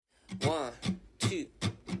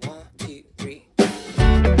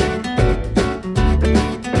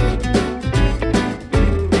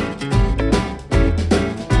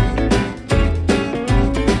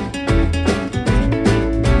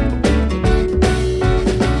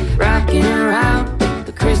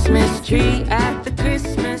tree at the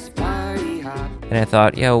Christmas party hop. And I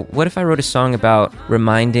thought, what if I wrote a song about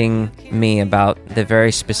reminding me about the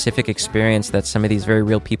very specific experience that some of these very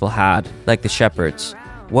real people had, like the shepherds.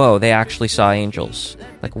 Whoa, they actually saw angels.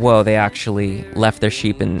 Like, whoa, they actually left their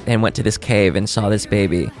sheep and went to this cave and saw this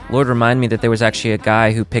baby. Lord, remind me that there was actually a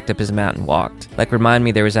guy who picked up his mat and walked. Like, remind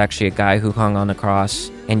me there was actually a guy who hung on the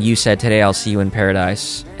cross and you said, today I'll see you in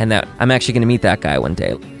paradise. And that I'm actually going to meet that guy one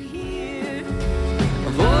day.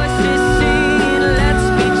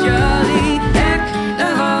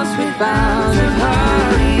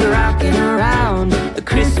 Rocking around the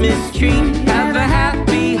Christmas tree, have a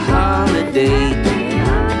happy holiday.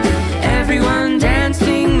 Everyone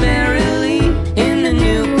dancing merrily in the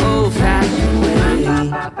new old-fashioned way.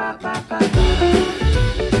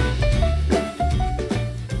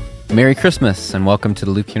 Merry Christmas and welcome to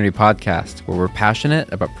the Loop Community Podcast, where we're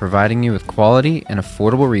passionate about providing you with quality and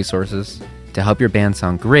affordable resources to help your band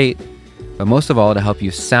sound great, but most of all to help you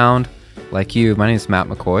sound like you. My name is Matt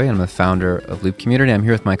McCoy, and I'm the founder of Loop Community. I'm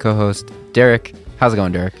here with my co-host, Derek. How's it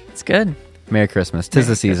going, Derek? It's good. Merry Christmas. 'Tis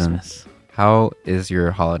the season. Christmas. How is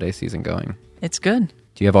your holiday season going? It's good.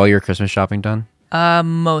 Do you have all your Christmas shopping done?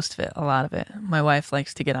 Most of it, a lot of it. My wife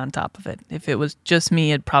likes to get on top of it. If it was just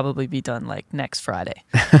me, it'd probably be done like next Friday.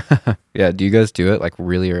 Yeah, do you guys do it like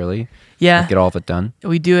really early? Yeah. Like, get all of it done?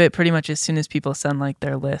 We do it pretty much as soon as people send like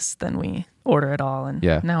their lists, then we order it all. And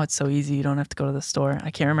now it's so easy. You don't have to go to the store.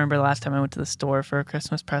 I can't remember the last time I went to the store for a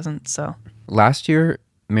Christmas present. So last year,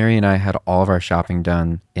 Mary and I had all of our shopping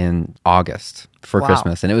done in August for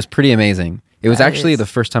Christmas, and it was pretty amazing. It was actually the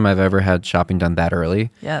first time I've ever had shopping done that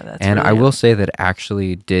early. Yeah, that's and really I will say that it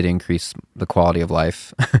actually did increase the quality of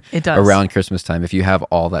life. It does. Around Christmas time if you have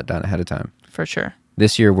all that done ahead of time. For sure.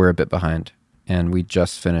 This year we're a bit behind, and we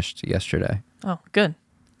just finished yesterday. Oh, good.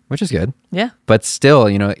 Which is good. Yeah. But still,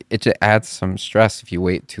 it just adds some stress if you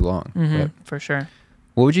wait too long. Mm-hmm, But for sure.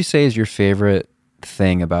 what would you say is your favorite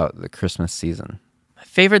thing about the Christmas season? My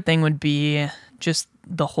favorite thing would be just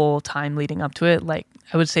the whole time leading up to it. Like,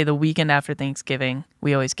 I would say the weekend after Thanksgiving,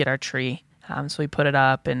 we always get our tree. So we put it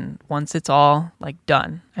up, and once it's all like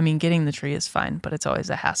done, I mean, getting the tree is fine, but it's always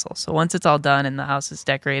a hassle. So once it's all done and the house is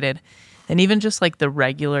decorated, and even just like the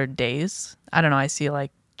regular days, I don't know, I see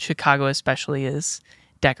like Chicago especially is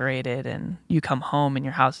decorated, and you come home and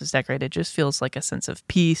your house is decorated. It just feels like a sense of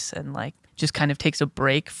peace, and like just kind of takes a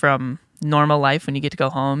break from normal life when you get to go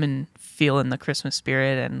home and feel in the Christmas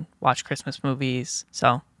spirit and watch Christmas movies.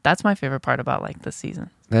 So that's my favorite part about like the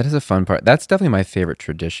season. That is a fun part. That's definitely my favorite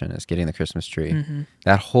tradition, is getting the Christmas tree. Mm-hmm.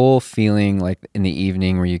 That whole feeling like in the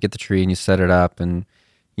evening where you get the tree and you set it up, and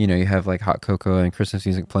you have like hot cocoa and Christmas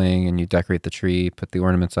music playing, and you decorate the tree, put the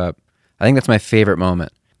ornaments up. I think that's my favorite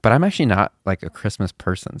moment. But I'm actually not like a Christmas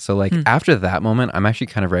person. So like after that moment, I'm actually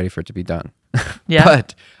kind of ready for it to be done. Yeah.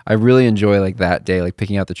 But I really enjoy like that day, like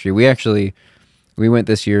picking out the tree. We went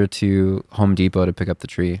this year to Home Depot to pick up the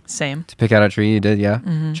tree. Same. To pick out our tree, you did, yeah?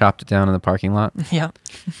 Mm-hmm. Chopped it down in the parking lot. Yeah.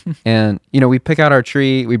 And, we pick out our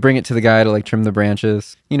tree, we bring it to the guy to like trim the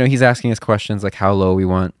branches. He's asking us questions like how low we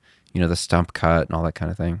want, the stump cut and all that kind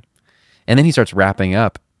of thing. And then he starts wrapping it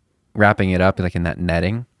up like in that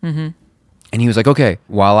netting. Mm-hmm. And he was like, okay,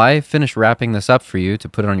 while I finish wrapping this up for you to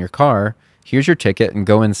put it on your car, here's your ticket and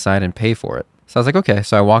go inside and pay for it. So I was like, okay.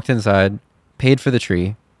 So I walked inside, paid for the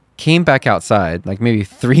tree, came back outside like maybe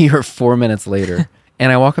 3 or 4 minutes later.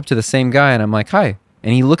 And I walk up to the same guy and I'm like, hi.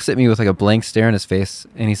 And he looks at me with like a blank stare on his face.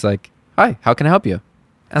 And he's like, hi, how can I help you?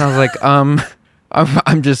 And I was like,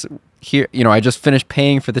 I'm just here. I just finished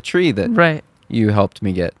paying for the tree that you helped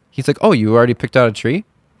me get. He's like, oh, you already picked out a tree?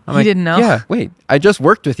 He didn't know? Yeah, wait, I just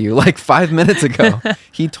worked with you like 5 minutes ago.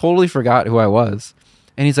 He totally forgot who I was.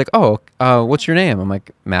 And he's like, oh, what's your name? I'm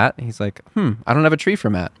like, Matt. And he's like, I don't have a tree for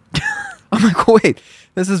Matt. I'm like, wait,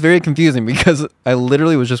 this is very confusing because I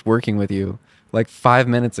literally was just working with you like 5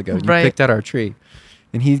 minutes ago. You picked out our tree.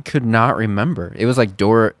 And he could not remember. It was like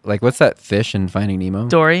what's that fish in Finding Nemo?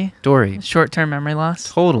 Dory. Short-term memory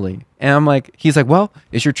loss. Totally. And he's like, well,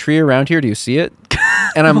 is your tree around here? Do you see it?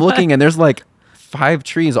 And I'm looking and there's like 5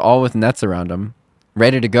 trees all with nets around them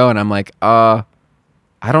ready to go. And I'm like, I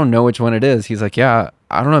don't know which one it is. He's like, yeah,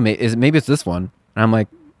 I don't know. Maybe it's this one. And I'm like,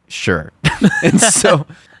 sure. And so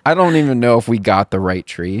I don't even know if we got the right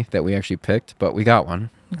tree that we actually picked, but we got one.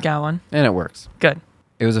 Got one. And it works. Good.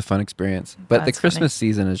 It was a fun experience. But the Christmas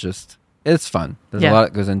season is just, it's fun. There's a lot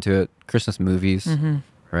that goes into it. Christmas movies,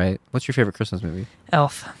 right? What's your favorite Christmas movie?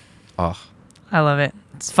 Elf. Oh. I love it.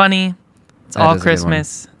 It's funny. It's all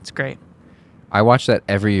Christmas. It's great. I watch that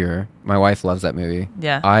every year. My wife loves that movie.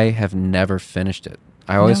 Yeah. I have never finished it.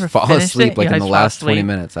 I always fall asleep like in the last 20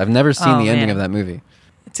 minutes. I've never seen the ending of that movie.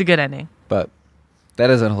 It's a good ending. But That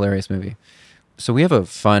is a hilarious movie. So we have a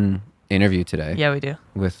fun interview today Yeah, we do.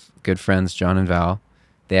 with good friends John and Val.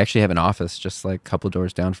 They actually have an office just like a couple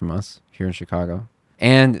doors down from us here in Chicago.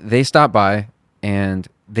 And they stopped by and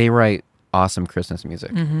they write awesome Christmas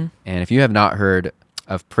music. Mm-hmm. And if you have not heard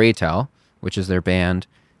of Pray Tell, which is their band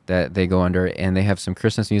that they go under, and they have some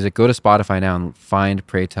Christmas music, go to Spotify now and find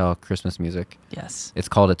Pray Tell Christmas music. Yes. It's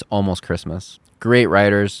called It's Almost Christmas. Great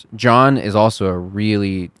writers. John is also a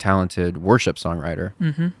really talented worship songwriter.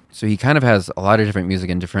 Mm-hmm. So he kind of has a lot of different music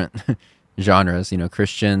in different genres, you know,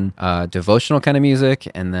 Christian, devotional kind of music,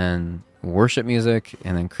 and then worship music,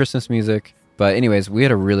 and then Christmas music. But anyways, we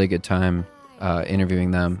had a really good time interviewing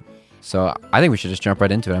them. So I think we should just jump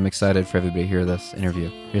right into it. I'm excited for everybody to hear this interview.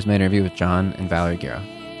 Here's my interview with John and Valerie Guerra.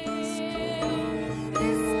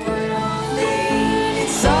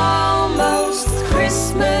 It's almost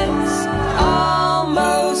Christmas,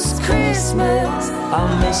 almost Christmas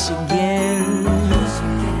on Michigan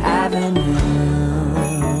Avenue.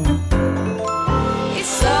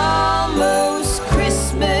 It's almost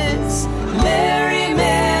Christmas, Merry,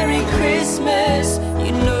 Merry Christmas.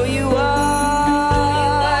 You know you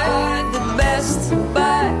are the best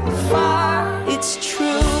by far, it's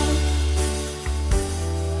true.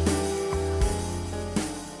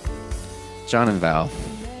 John and Val,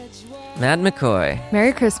 Matt McCoy.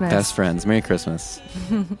 Merry Christmas. best friends. Merry Christmas.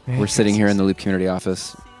 We're sitting here in the Loop Community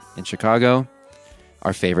Office in Chicago,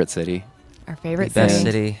 our favorite city. Our favorite Best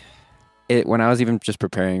city. city. When I was even just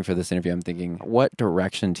preparing for this interview, I'm thinking, what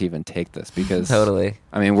direction to even take this? Because Totally.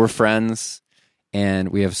 I mean, we're friends and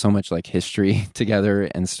we have so much like history together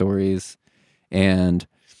and stories. And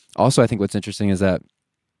also, I think what's interesting is that,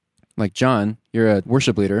 like, John, you're a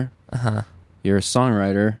worship leader, Uh-huh. you're a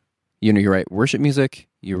songwriter, you know, you write worship music,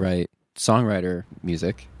 you write songwriter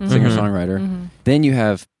music, singer-songwriter. Mm-hmm. Then you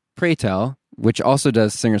have Pray Tell, which also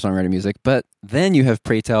does singer-songwriter music, but then you have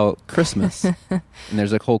Pray Tell Christmas. And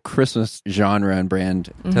there's a whole Christmas genre and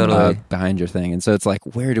brand Totally. behind your thing. And so it's like,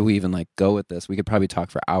 where do we even like go with this? We could probably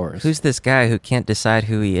talk for hours. Who's this guy who can't decide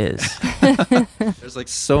who he is? There's like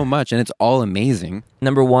so much, and it's all amazing.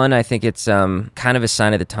 Number one, I think it's kind of a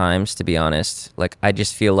sign of the times, to be honest. Like, I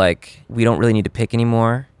just feel like we don't really need to pick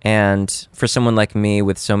anymore. And for someone like me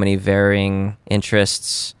with so many varying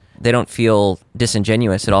interests, they don't feel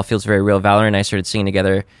disingenuous. It all feels very real. Valerie and I started singing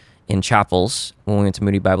together in chapels when we went to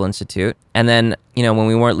Moody Bible Institute. And then, you know, when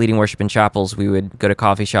we weren't leading worship in chapels, we would go to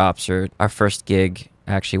coffee shops, or our first gig,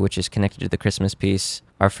 actually, which is connected to the Christmas piece,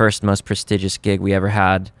 our first most prestigious gig we ever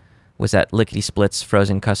had was at Lickety Split's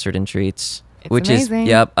Frozen Custard and Treats. It's Which amazing. is,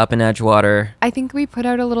 yep, up in Edgewater. I think we put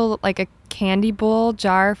out a little, like a candy bowl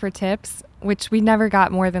jar for tips, which we never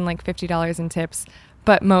got more than like $50 in tips.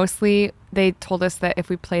 But mostly they told us that if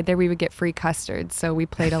we played there, we would get free custard. So we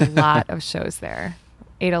played a lot of shows there.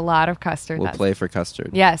 Ate a lot of custard. We'll play for custard.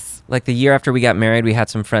 Yes. Like the year after we got married, we had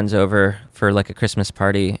some friends over for like a Christmas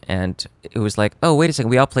party, and it was like, oh, wait a second,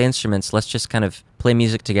 we all play instruments. Let's just kind of play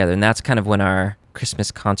music together. And that's kind of when our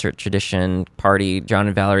Christmas concert tradition party, John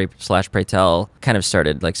and Valerie / Pray Tell, kind of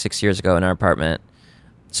started like 6 years ago in our apartment.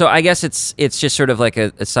 So I guess it's just sort of like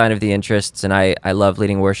a sign of the interests, and I love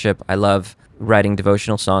leading worship. I love writing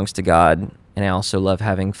devotional songs to God, and I also love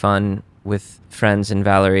having fun with friends and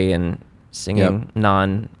Valerie and singing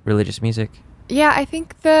non-religious music. Yeah, I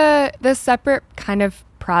think the separate kind of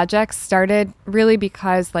projects started really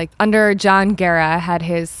because like under John Guerra had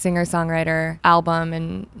his singer-songwriter album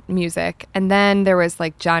and music, and then there was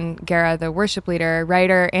like John Guerra, the worship leader,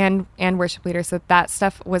 writer and worship leader, so that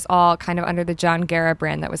stuff was all kind of under the John Guerra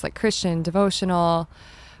brand that was like Christian, devotional,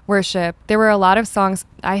 worship. There were a lot of songs,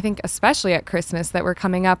 I think especially at Christmas, that were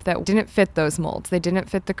coming up that didn't fit those molds. They didn't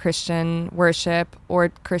fit the Christian worship or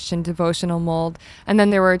Christian devotional mold. And then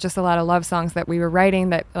there were just a lot of love songs that we were writing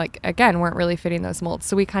that, like, again, weren't really fitting those molds.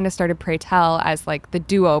 So we kind of started Pray Tell as like the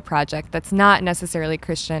duo project that's not necessarily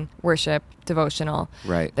Christian worship, devotional.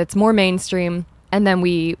 Right. That's more mainstream. And then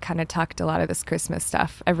we kind of tucked a lot of this Christmas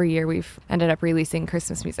stuff. Every year we've ended up releasing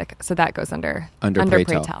Christmas music. So that goes under Pray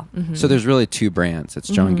Tell. Mm-hmm. So there's really two brands. It's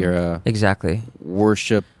John Guerra Exactly.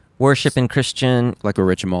 worship, Worship and Christian. like a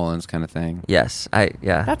Rich Mullins kind of thing. Yes,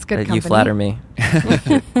 That's good You company. flatter me.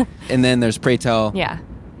 And then there's Pray Tell, Yeah.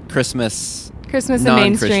 Christmas. Christmas and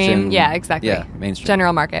Non-Christian. mainstream. Yeah, exactly. Yeah, mainstream.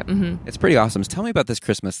 General market. Mm-hmm. It's pretty awesome. Tell me about this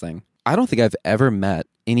Christmas thing. I don't think I've ever met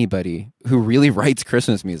anybody who really writes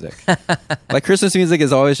Christmas music. Like, Christmas music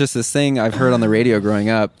is always just this thing I've heard on the radio growing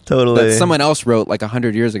up. Totally. That someone else wrote like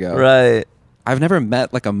 100 years ago. Right. I've never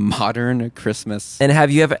met like a modern Christmas. And have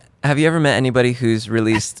you ever met anybody who's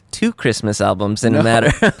released 2 Christmas albums in No. a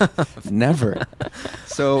matter? Never.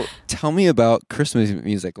 So tell me about Christmas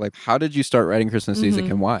music. Like, how did you start writing Christmas music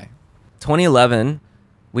and why? 2011,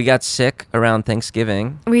 we got sick around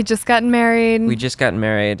Thanksgiving. We just gotten married. We just got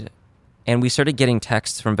married, and we started getting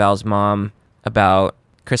texts from Val's mom about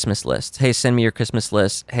Christmas lists. Hey, send me your Christmas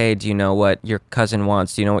list. Hey, do you know what your cousin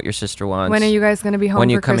wants? Do you know what your sister wants? When are you guys going to be home When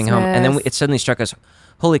are for you coming Christmas? home? And then it suddenly struck us,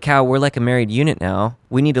 holy cow, we're like a married unit now.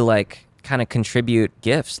 We need to like kind of contribute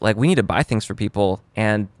gifts. Like we need to buy things for people,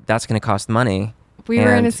 and that's going to cost money. We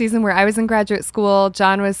were in And- a season where I was in graduate school.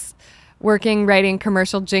 John was working, writing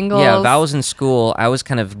commercial jingles. Yeah, Val was in school. I was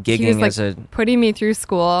kind of He was gigging like as a putting me through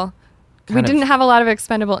school. We kind of- didn't have a lot of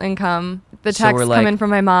expendable income. The So texts we're come like- in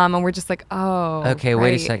from my mom, and we're just like, oh, Okay, wait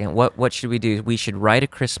a right. second. What should we do? We should write a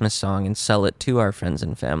Christmas song and sell it to our friends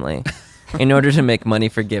and family in order to make money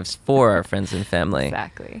for gifts for our friends and family.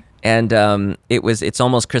 Exactly. And it's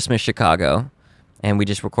Almost Christmas Chicago, and we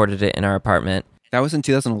just recorded it in our apartment. That was in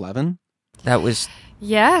 2011? That was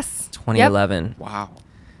Yes. 2011. Wow.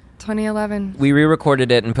 2011. We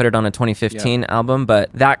re-recorded it and put it on a 2015 album,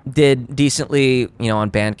 but that did decently,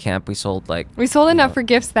 on Bandcamp. We sold like We sold enough for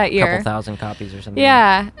gifts that a year. couple thousand copies or something.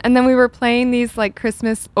 Yeah. And then we were playing these like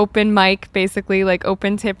Christmas open mic, basically like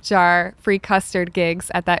open tip jar, free custard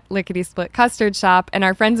gigs at that lickety split custard shop. And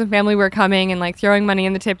our friends and family were coming and like throwing money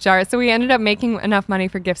in the tip jar. So we ended up making enough money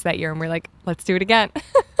for gifts that year. And we're like, let's do it again.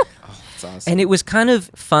 That's awesome. And it was kind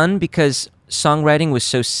of fun because songwriting was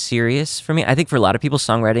so serious for me. I think for a lot of people,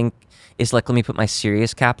 songwriting is like, let me put my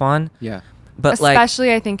serious cap on. Yeah. But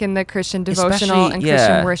Especially, I think, in the Christian devotional Especially- and yeah.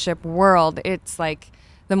 Christian worship world, it's like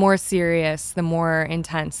the more serious, the more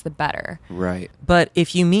intense, the better. Right. but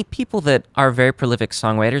if you meet people that are very prolific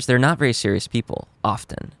songwriters, they're not very serious people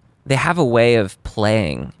often. They have a way of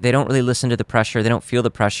playing. They don't really listen to the pressure. They don't feel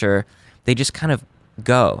the pressure. They just kind of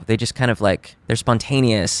go. They just kind of like, they're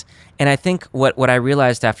spontaneous. And I think what I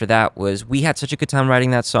realized after that was we had such a good time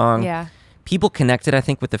writing that song. Yeah. People connected, I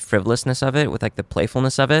think, with the frivolousness of it, with like the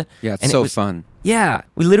playfulness of it. Yeah, it's And it so was- fun. Yeah.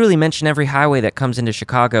 We literally mention every highway that comes into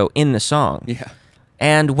Chicago in the song. Yeah.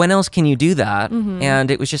 And when else can you do that? Mm-hmm. And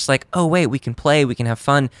it was just like, oh, wait, we can play, we can have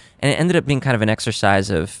fun. And it ended up being kind of an exercise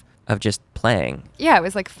of just playing. Yeah, it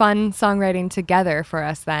was like fun songwriting together for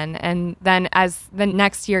us then. And then as the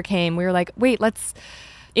next year came, we were like, wait, let's,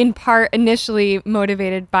 in part initially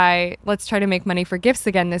motivated by let's try to make money for gifts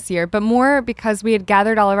again this year, but more because we had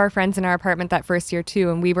gathered all of our friends in our apartment that first year too.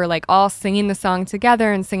 And we were like all singing the song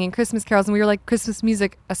together and singing Christmas carols. And we were like, Christmas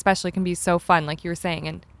music especially can be so fun, like you were saying,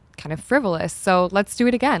 and kind of frivolous. So let's do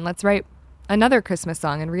it again. Let's write another Christmas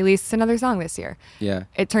song and release another song this year. Yeah.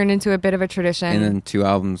 It turned into a bit of a tradition. And then 2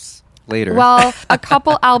 albums later. Well, a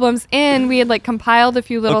couple albums in, we had like compiled a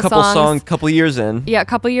few little songs. couple years in. Yeah, a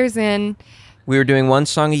couple years in, We were doing one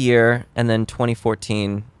song a year, and then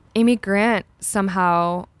 2014. Amy Grant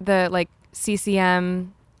somehow, the like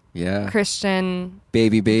CCM yeah. Christian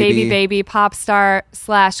Baby. pop star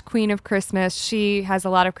 / Queen of Christmas. She has a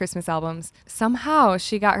lot of Christmas albums. Somehow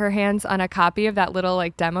she got her hands on a copy of that little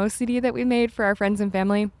like demo CD that we made for our friends and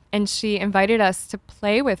family. And she invited us to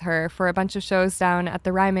play with her for a bunch of shows down at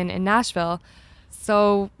the Ryman in Nashville.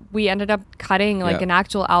 So we ended up cutting like Yeah. an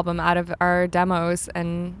actual album out of our demos,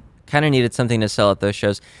 and Kind of needed something to sell at those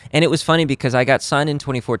shows. And it was funny because I got signed in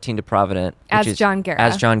 2014 to Provident. As which is- John Guerra.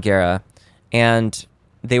 As John Guerra. And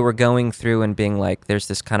they were going through and being like, there's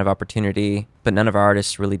this kind of opportunity, but none of our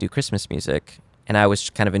artists really do Christmas music. And I was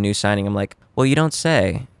kind of a new signing. I'm like, well, you don't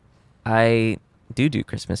say. I do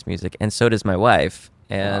Christmas music, and so does my wife.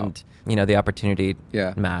 And, the opportunity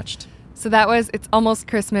Yeah. matched. so that was It's Almost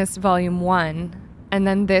Christmas Volume 1. And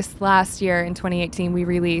then this last year in 2018, we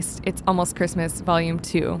released It's Almost Christmas Volume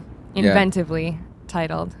 2, Yeah. inventively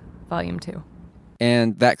titled Volume 2.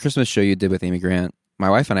 And that Christmas show you did with Amy Grant, my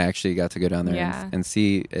wife and I actually got to go down there Yeah. and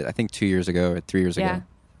see it, I think 2 years ago or 3 years Yeah. ago.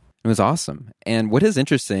 It was awesome. And what is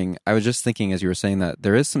interesting, I was just thinking as you were saying that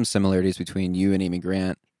there is some similarities between you and Amy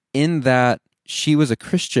Grant in that she was a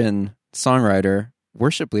Christian songwriter,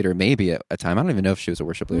 worship leader maybe at a time. I don't even know if she was a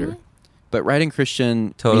worship leader. But writing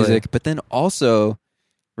Christian Totally. music, but then also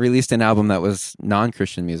released an album that was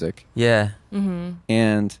non-Christian music. Yeah, Mm-hmm.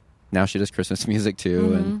 And now she does Christmas music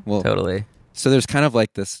too. And well, totally. so there's kind of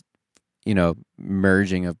like this,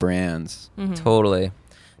 merging of brands. Mm-hmm. Totally.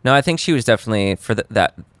 No, I think she was definitely for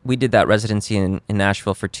that. We did that residency in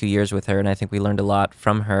Nashville for 2 years with her, and I think we learned a lot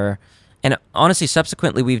from her. And honestly,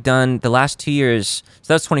 subsequently, we've done the last 2 years. So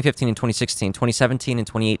that was 2015 and 2016, 2017 and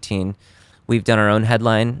 2018. We've done our own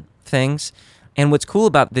headline things. And what's cool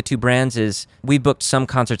about the two brands is we booked some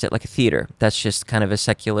concerts at like a theater. That's just kind of a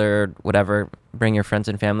secular, whatever, bring your friends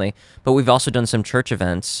and family. But we've also done some church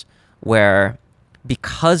events where,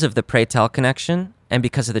 because of the Pray Tell connection and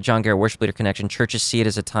because of the John Guerra worship leader connection, churches see it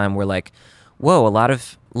as a time where like, whoa, a lot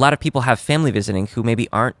of a lot of people have family visiting who maybe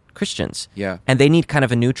aren't Christians. Yeah. And they need kind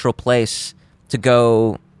of a neutral place to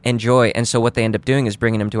go enjoy. And so what they end up doing is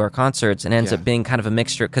bringing them to our concerts, and ends Yeah. up being kind of a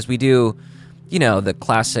mixture, because we do, you know, the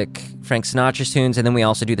classic Frank Sinatra tunes, and then we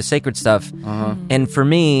also do the sacred stuff. And for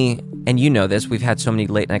me, and you know this, we've had so many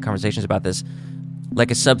late night conversations about this, like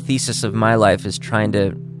a sub-thesis of my life is trying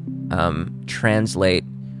to translate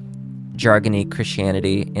jargony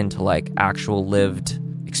Christianity into like actual lived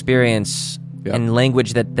experience Yep. and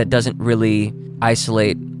language that doesn't really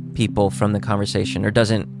isolate people from the conversation, or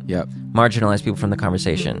doesn't Yep. marginalize people from the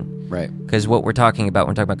conversation. Right. Because what we're talking about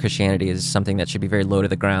when we're talking about Christianity is something that should be very low to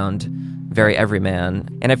the ground, very everyman.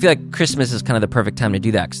 And I feel like Christmas is kind of the perfect time to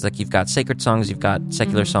do that, because like you've got sacred songs, you've got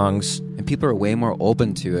secular songs. And people are way more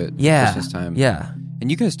open to it Yeah. Christmas time. Yeah.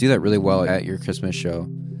 And you guys do that really well at your Christmas show.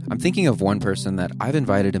 I'm thinking of one person that I've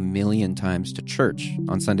invited 1,000,000 times to church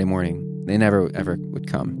on Sunday morning. They never, ever would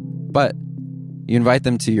come. But you invite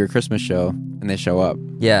them to your Christmas show, and they show up.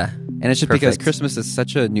 Yeah. And it's just because Perfect. Christmas is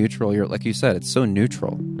such a neutral, like you said, it's so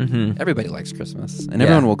neutral. Mm-hmm. Everybody likes Christmas. And Yeah,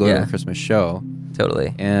 everyone will go to yeah. a Christmas show.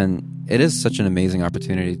 Totally. And it is such an amazing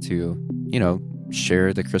opportunity to, you know,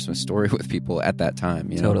 share the Christmas story with people at that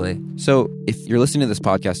time. You know? Totally. So if you're listening to this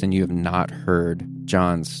podcast and you have not heard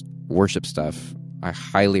John's worship stuff, I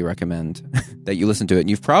highly recommend that you listen to it. And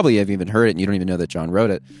you've probably have even heard it and you don't even know that John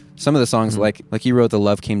wrote it. Some of the songs, like he wrote the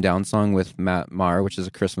Love Came Down song with Matt Maher, which is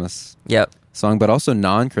a Christmas Yep. song, but also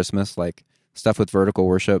non-Christmas, like stuff with vertical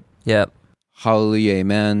worship. Yep. Hallelujah,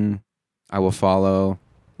 Amen, I Will Follow.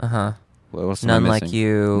 Uh-huh. What else am I None Like missing?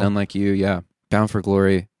 You. None Like You, yeah. Bound for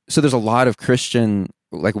Glory. So there's a lot of Christian,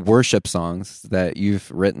 like worship songs that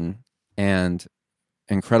you've written, and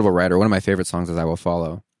incredible writer. One of my favorite songs is I Will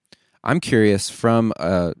Follow. I'm curious, from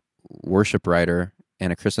a worship writer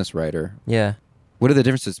and a Christmas writer, Yeah. what are the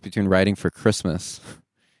differences between writing for Christmas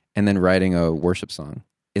and then writing a worship song?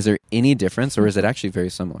 Is there any difference, or is it actually very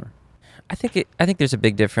similar? I think there's a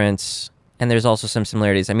big difference, and there's also some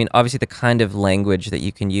similarities. I mean, obviously the kind of language that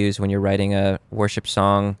you can use when you're writing a worship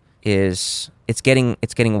song is it's getting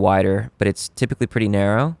wider, but it's typically pretty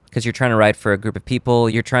narrow, because you're trying to write for a group of people.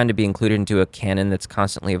 You're trying to be included into a canon that's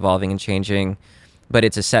constantly evolving and changing, but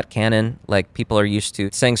it's a set canon. Like, people are used to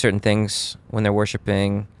saying certain things when they're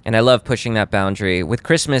worshiping, and I love pushing that boundary. With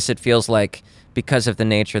Christmas, it feels like, because of the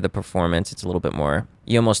nature of the performance, it's a little bit more,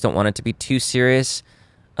 you almost don't want it to be too serious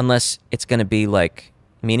unless it's going to be like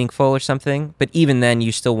meaningful or something. But even then,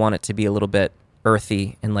 you still want it to be a little bit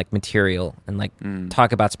earthy and like material, and like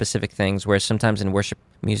talk about specific things. Whereas sometimes in worship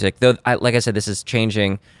music, though, like I said, this is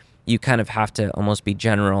changing, you kind of have to almost be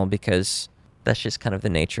general, because that's just kind of the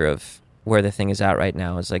nature of where the thing is at right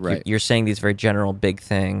now, is like Right. you're saying these very general big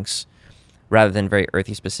things rather than very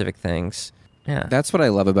earthy specific things. Yeah. That's what I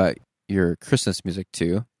love about your Christmas music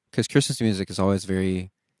too, because Christmas music is always very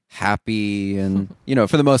happy, and you know,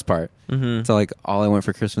 for the most part, Mm-hmm. it's like All I Want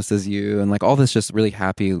for Christmas Is You, and like all this just really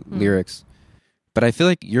happy lyrics. But I feel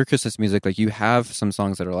like your Christmas music, like you have some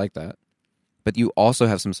songs that are like that, but you also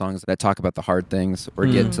have some songs that talk about the hard things, or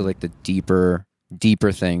get into like the deeper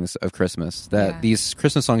things of Christmas that Yeah. these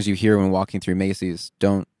Christmas songs you hear when walking through Macy's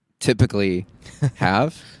don't typically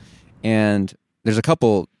have. And there's a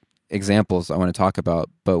couple examples I want to talk about,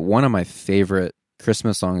 but one of my favorite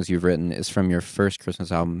Christmas songs you've written is from your first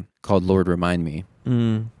Christmas album called Lord Remind Me.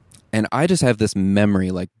 Mm. And I just have this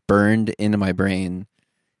memory like burned into my brain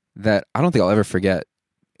that I don't think I'll ever forget.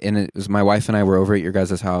 And it was my wife and I were over at your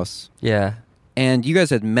guys' house, Yeah. and you guys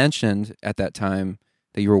had mentioned at that time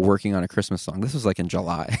that you were working on a Christmas song. This was like in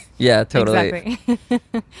July. Yeah, totally. Exactly.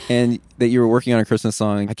 And that you were working on a Christmas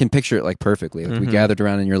song. I can picture it like perfectly. Like we Mhm. gathered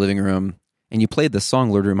around in your living room, and you played the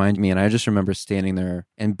song Lord Remind Me, and I just remember standing there,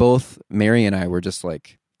 and both Mary and I were just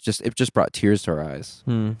like, it just brought tears to our eyes,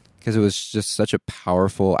 Mm. because it was just such a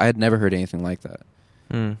powerful, I had never heard anything like that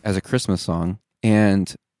Mm. as a Christmas song.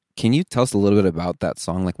 And can you tell us a little bit about that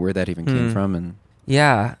song, like where that even came from? And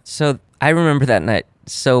Yeah. So I remember that night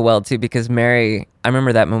so well too, because Mary, I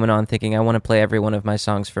remember that moment on thinking, I want to play every one of my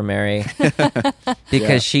songs for Mary, because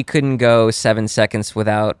Yeah. she couldn't go 7 seconds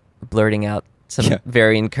without blurting out some Yeah.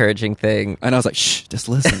 very encouraging thing. I was like, shh, just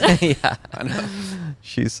listen. Yeah. I know.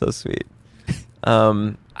 She's so sweet.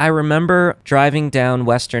 I remember driving down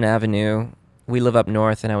Western Avenue. We live up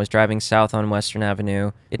north, and I was driving south on Western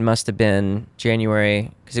Avenue. It must have been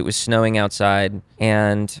January, because it was snowing outside.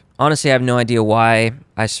 And honestly, I have no idea why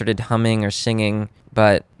I started humming or singing,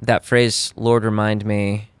 but that phrase, Lord Remind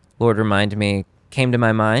Me, came to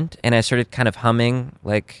my mind. And I started kind of humming,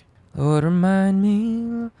 like, Lord Remind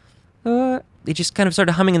Me, Lord. It just kind of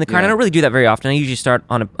started humming in the car. And I Yeah. don't really do that very often. I usually start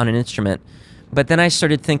on an instrument. But then I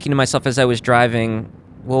started thinking to myself as I was driving,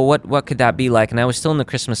 well, what could that be like? And I was still in the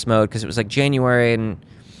Christmas mode because it was like January, and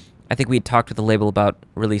I think we had talked with the label about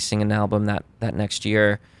releasing an album that next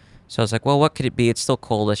year. So I was like, well, what could it be? It's still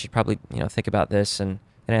cold. I should probably, think about this. And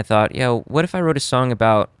then I thought, what if I wrote a song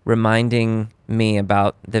about reminding me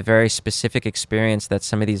about the very specific experience that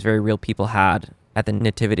some of these very real people had at the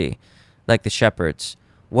Nativity, like the shepherds.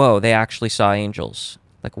 Whoa, they actually saw angels.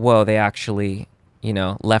 Like, whoa, they actually,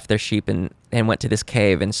 left their sheep and went to this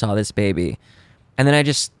cave and saw this baby. And then I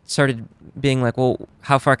just started being like, well,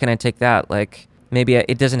 how far can I take that? Like, maybe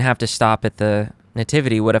it doesn't have to stop at the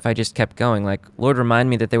Nativity. What if I just kept going? Like, Lord, remind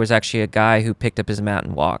me that there was actually a guy who picked up his mat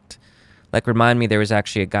and walked. Like, remind me there was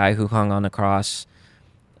actually a guy who hung on the cross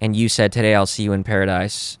and you said, today I'll see you in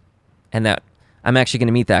paradise. And that I'm actually going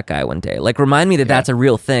to meet that guy one day. Like, remind me that that's a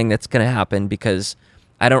real thing that's going to happen, because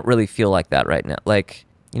I don't really feel like that right now. Like,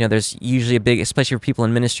 there's usually a big, especially for people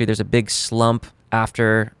in ministry, there's a big slump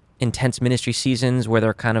after intense ministry seasons where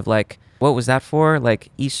they're kind of like, what was that for? Like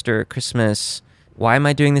Easter, Christmas, why am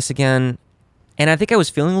I doing this again? And I think I was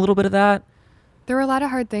feeling a little bit of that. There were a lot of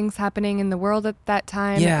hard things happening in the world at that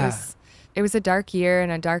time. Yeah. It was a dark year and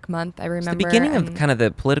a dark month, I remember. It's the beginning of kind of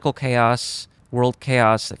the political chaos, world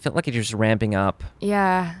chaos. It felt like it was just ramping up.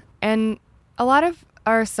 Yeah. And a lot of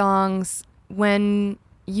our songs, when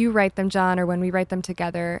you write them, John, or when we write them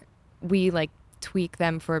together, we tweak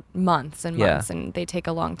them for months and months, and they take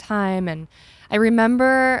a long time. And I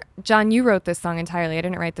remember, John, you wrote this song entirely. I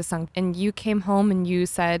didn't write this song. And you came home and you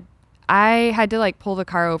said, I had to pull the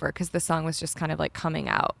car over because the song was just kind of coming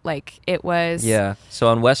out. It was. Yeah. So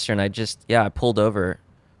on Western, I pulled over in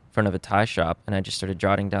front of a tie shop and I just started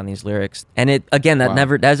jotting down these lyrics. And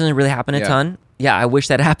that doesn't really happen a ton. Yeah. I wish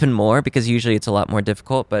that happened more, because usually it's a lot more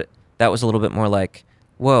difficult, but that was a little bit more like,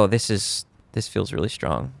 whoa, this feels really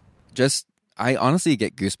strong. I honestly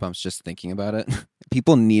get goosebumps just thinking about it.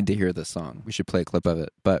 People need to hear this song. We should play a clip of it.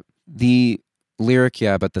 But the lyric,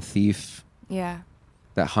 about the thief. Yeah.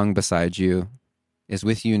 That hung beside you is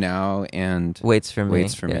with you now and waits for me.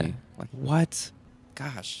 Like, what?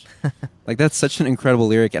 Gosh. That's such an incredible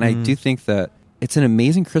lyric. And I do think that it's an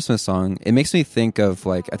amazing Christmas song. It makes me think of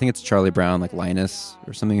I think it's Charlie Brown, Linus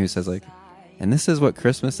or something, who says and this is what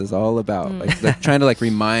Christmas is all about. They're trying to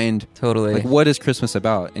remind totally what is Christmas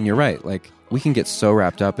about. And you're right. We can get so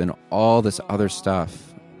wrapped up in all this other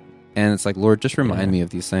stuff. And it's Lord, just remind me of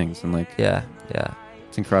these things. And yeah.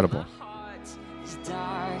 It's incredible.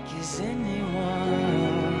 Dark as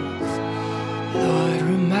anyone's. Lord,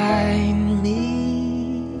 remind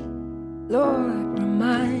me. Lord,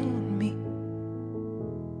 remind me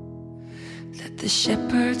that the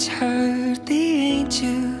shepherds heard the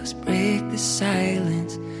angels break the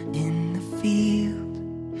silence in the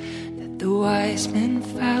field, that the wise men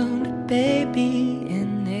found a baby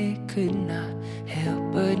and they could not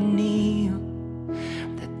help but kneel,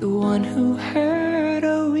 that the one who heard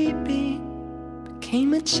a weeping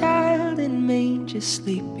became a child in manger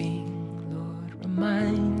sleeping. Lord,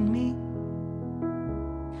 remind me,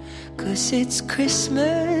 'cause it's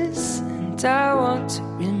Christmas and I want to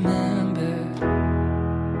remember.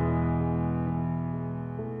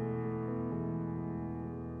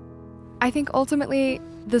 I think ultimately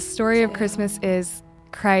the story of Christmas is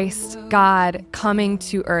Christ, God, coming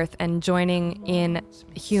to earth and joining in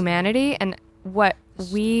humanity. And what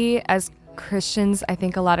we as Christians, I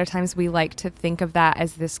think a lot of times we like to think of that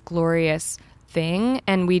as this glorious thing,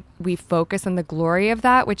 and we focus on the glory of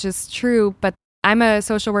that, which is true. But I'm a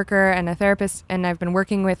social worker and a therapist, and I've been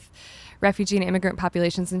working with refugee and immigrant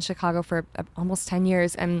populations in Chicago for almost 10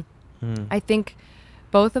 years. And I think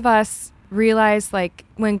both of us realize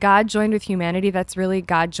when God joined with humanity, that's really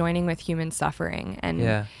God joining with human suffering.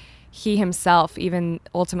 And he himself, even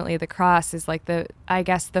ultimately the cross, is the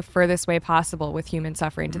furthest way possible with human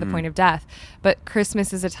suffering to the point of death. But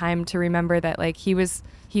Christmas is a time to remember that he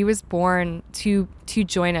was born to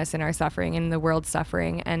join us in our suffering, in the world's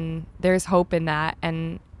suffering, and there's hope in that.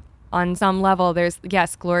 And on some level, there's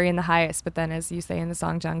glory in the highest, but then, as you say in the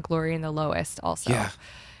song, John, glory in the lowest also. Yeah.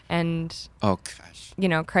 And oh gosh,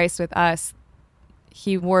 Christ with us,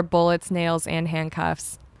 he wore bullets, nails, and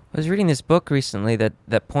handcuffs. I was reading this book recently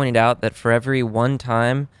that pointed out that for every one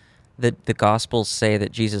time that the Gospels say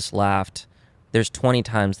that Jesus laughed, there's 20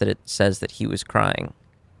 times that it says that he was crying.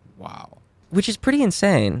 Wow. Which is pretty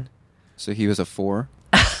insane. So he was a 4?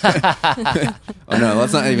 Oh no,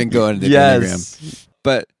 let's not even go into the Enneagram.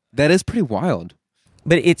 But that is pretty wild.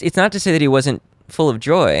 But it's not to say that he wasn't full of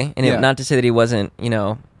joy, and not to say that he wasn't,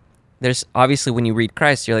 there's obviously, when you read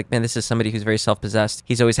Christ, you're like, man, this is somebody who's very self-possessed.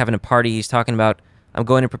 He's always having a party. He's talking about, I'm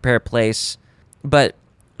going to prepare a place. But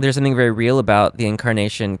there's something very real about the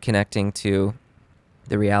incarnation connecting to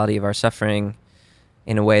the reality of our suffering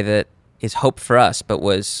in a way that is hope for us, but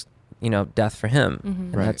was, death for him.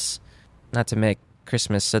 And Right. that's not to make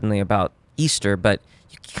Christmas suddenly about Easter, but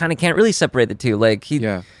you kind of can't really separate the two. Like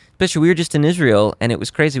Yeah. especially we were just in Israel, and it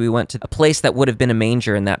was crazy. We went to a place that would have been a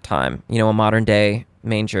manger in that time, a modern day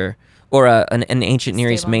manger, or an ancient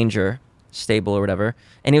Near East Stable. manger, stable or whatever.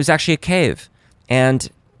 And it was actually a cave. And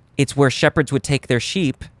it's where shepherds would take their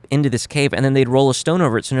sheep into this cave, and then they'd roll a stone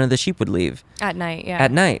over it so none of the sheep would leave At night, yeah.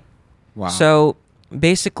 at night. Wow. So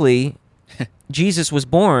basically, Jesus was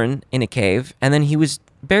born in a cave, and then he was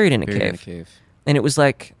buried in a Buried in cave. a cave. And it was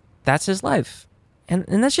like, that's his life. And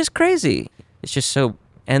that's just crazy. It's just so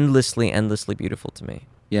endlessly beautiful to me.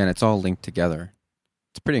 Yeah, and it's all linked together.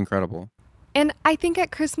 It's pretty incredible. And I think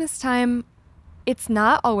at Christmas time, it's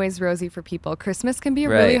not always rosy for people. Christmas can be a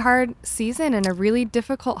really Right. hard season and a really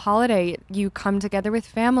difficult holiday. You come together with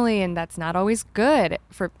family, and that's not always good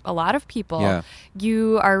for a lot of people. Yeah.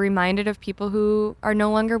 You are reminded of people who are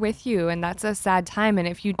no longer with you, and that's a sad time. And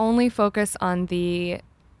if you only focus on the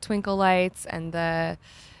twinkle lights and the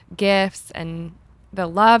gifts and the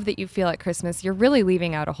love that you feel at Christmas, you're really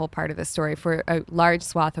leaving out a whole part of the story for a large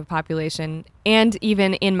swath of population. And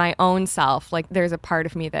even in my own self, like there's a part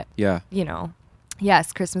of me that, Yeah.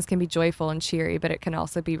 yes, Christmas can be joyful and cheery, but it can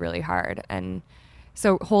also be really hard. And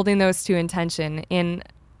so holding those two in tension in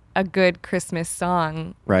a good Christmas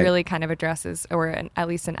song Right. really kind of addresses, or at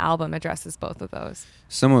least an album addresses both of those.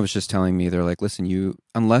 Someone was just telling me, they're like, listen,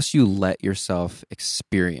 unless you let yourself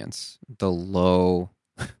experience the low,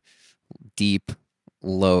 deep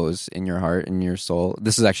lows in your heart and your soul.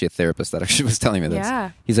 This is actually a therapist that actually was telling me this.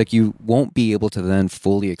 Yeah. He's like, you won't be able to then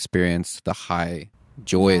fully experience the high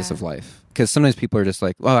joys Yeah. of life. Because sometimes people are just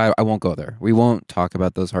like, well, I won't go there. We won't talk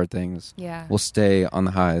about those hard things. Yeah. We'll stay on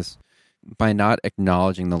the highs. By not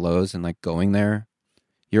acknowledging the lows and like going there,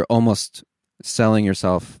 you're almost selling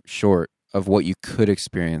yourself short of what you could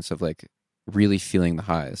experience of like really feeling the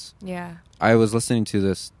highs. Yeah. I was listening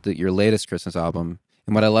to your latest Christmas album,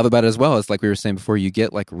 and what I love about it as well is, like we were saying before, you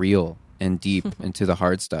get like real and deep into the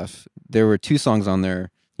hard stuff. There were 2 songs on there.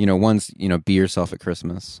 One's Be Yourself at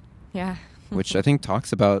Christmas, Yeah. which I think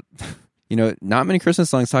talks about, not many Christmas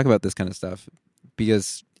songs talk about this kind of stuff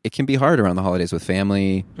because it can be hard around the holidays with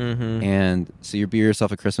family. Mm-hmm. And so your Be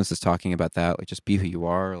Yourself at Christmas is talking about that, like just be who you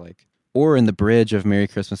are. Like, or in the bridge of Merry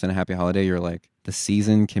Christmas and a Happy Holiday, you're like, the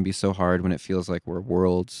season can be so hard when it feels like we're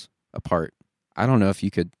worlds apart. I don't know if you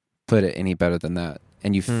could put it any better than that.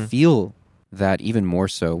 And you feel that even more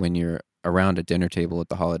so when you're around a dinner table at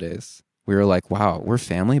the holidays. We were like, wow, we're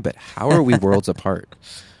family, but how are we worlds apart?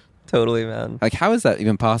 Totally, man. Like, how is that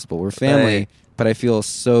even possible? We're family, Right. but I feel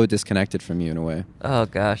so disconnected from you in a way. Oh,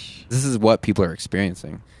 gosh. This is what people are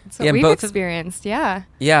experiencing. That's what Yeah, we've both of- experienced. Yeah.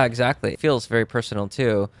 Yeah, exactly. It feels very personal,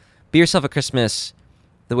 too. Be Yourself at Christmas,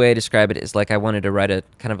 the way I describe it is like I wanted to write a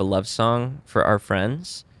kind of a love song for our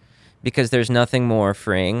friends, because there's nothing more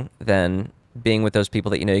freeing than being with those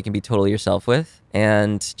people that you can be totally yourself with,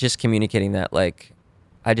 and just communicating that, like,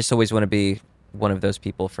 I just always want to be one of those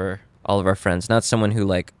people for all of our friends, not someone who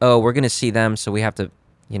like, oh, we're going to see them, so we have to,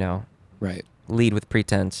 Right. lead with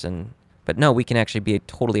pretense, but no, we can actually be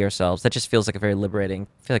totally ourselves. That just feels like a very liberating,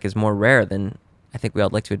 I feel like it's more rare than I think we all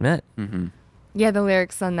like to admit. Mm-hmm. Yeah, the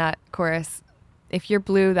lyrics on that chorus, if you're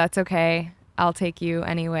blue, that's okay. I'll take you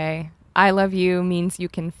anyway. I love you means you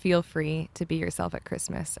can feel free to be yourself at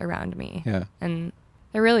Christmas around me. Yeah. And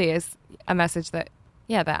there really is a message that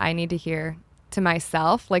I need to hear to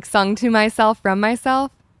myself, like sung to myself from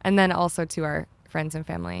myself, and then also to our friends and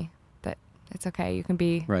family, that it's okay. You can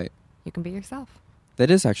be Right. yourself. That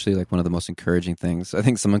is actually like one of the most encouraging things I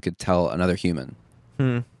think someone could tell another human,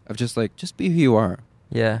 of just be who you are.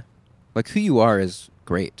 Yeah. Like, who you are is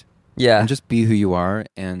great. Yeah. And just be who you are.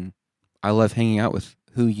 And I love hanging out with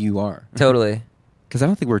who you are. Totally. Because I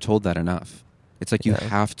don't think we're told that enough. It's like you Yeah.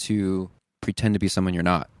 have to pretend to be someone you're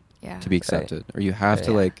not Yeah. to be accepted. Or you have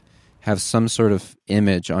to Yeah. like have some sort of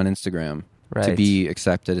image on Instagram to Right. be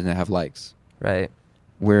accepted and to have likes. Right.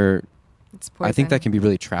 Where It's I think that poison. can be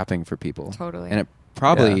really trapping for people. Totally. And it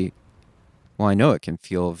probably, well, I know it can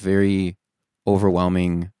feel very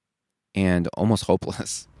overwhelming and almost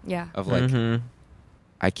hopeless Yeah. of like, Mhm.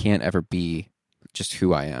 I can't ever be just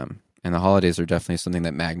who I am. And the holidays are definitely something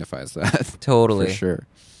that magnifies that. Totally. For sure.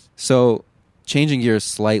 So changing gears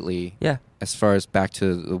slightly Yeah. as far as back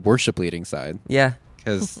to the worship leading side, Yeah.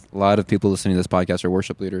 because a lot of people listening to this podcast are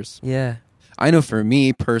worship leaders. Yeah. I know for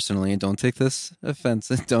me personally, and don't take this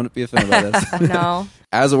offensive, don't be offended by this. No.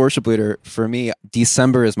 As a worship leader, for me,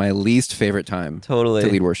 December is my least favorite time Totally. to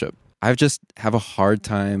lead worship. I just have a hard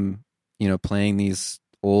time, playing these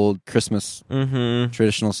old Christmas Mm-hmm.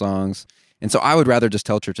 traditional songs. And so I would rather just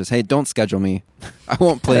tell churches, hey, don't schedule me. I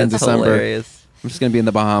won't play in That's December. hilarious. I'm just going to be in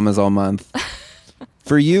the Bahamas all month.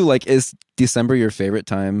 For you, like, is December your favorite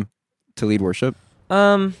time to lead worship?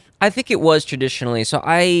 I think it was traditionally. So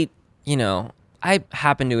I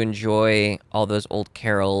happen to enjoy all those old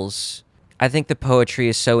carols. I think the poetry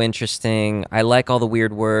is so interesting. I like all the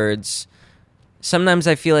weird words. Sometimes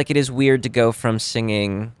I feel like it is weird to go from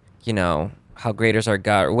singing, how great is our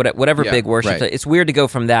God, or whatever Yeah, big worship. right. It's weird to go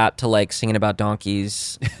from that to like singing about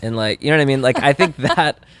donkeys and like, you know what I mean? Like, I think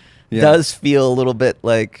that Yeah. does feel a little bit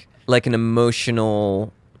like an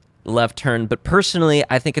emotional left turn. But personally,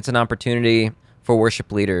 I think it's an opportunity for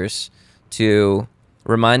worship leaders to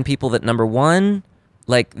remind people that, number one,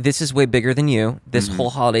 like, this is way bigger than you. This whole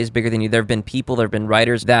holiday is bigger than you. There have been people, there have been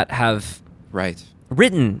writers that have Right.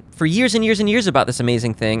 written for years and years and years about this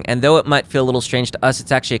amazing thing. And though it might feel a little strange to us,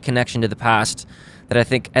 it's actually a connection to the past that I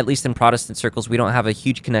think, at least in Protestant circles, we don't have a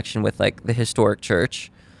huge connection with, like, the historic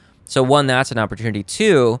church. So one, that's an opportunity.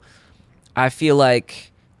 Two, I feel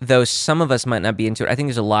like though some of us might not be into it, I think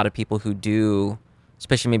there's a lot of people who do,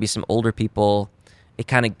 especially maybe some older people. It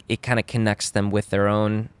kind of connects them with their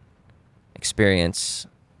own experience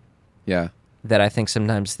Yeah. that I think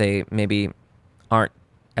sometimes they maybe aren't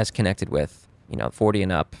as connected with, 40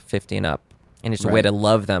 and up, 50 and up. And it's a way Right. to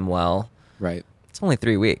love them well. Right. It's only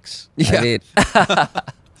 3 weeks. Yeah. I mean,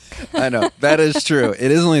 I know. That is true.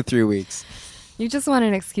 It is only 3 weeks. You just want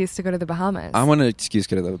an excuse to go to the Bahamas. I want an excuse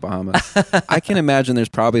to go to the Bahamas. I can imagine there's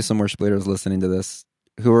probably some worship leaders listening to this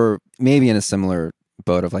who are maybe in a similar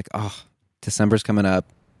boat of like, oh, December's coming up.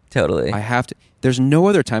 totally. I have to. There's no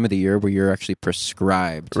other time of the year where you're actually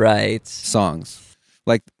prescribed Right. songs.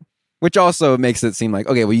 Like, which also makes it seem like,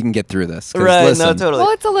 okay, well, you can get through this. 'Cause Right. listen, No, totally.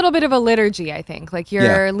 Well, it's a little bit of a liturgy, I think. Like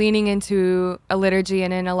you're Yeah. leaning into a liturgy,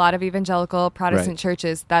 and in a lot of evangelical Protestant Right.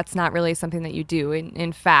 churches, that's not really something that you do.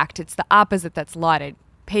 In fact, it's the opposite that's lauded.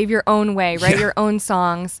 Pave your own way, write your own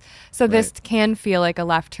songs. So this can feel like a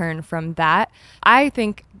left turn from that. I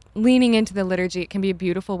think leaning into the liturgy, it can be a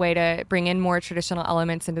beautiful way to bring in more traditional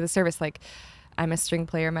elements into the service. Like, I'm a string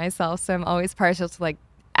player myself, so I'm always partial to like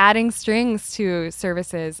adding strings to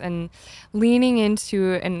services and leaning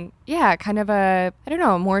into kind of a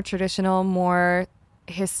more traditional, more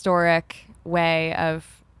historic way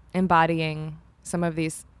of embodying some of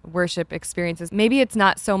these worship experiences. Maybe it's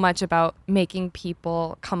not so much about making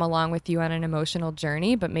people come along with you on an emotional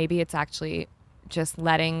journey, but maybe it's actually just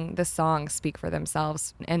letting the songs speak for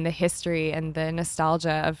themselves and the history and the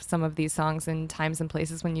nostalgia of some of these songs in times and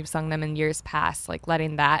places when you've sung them in years past, like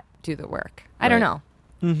letting that do the work. I don't Right.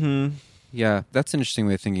 know. Yeah, that's an interesting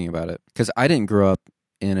way of thinking about it. Because I didn't grow up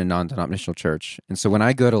in a non-denominational church. And so when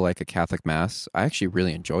I go to like a Catholic mass, I actually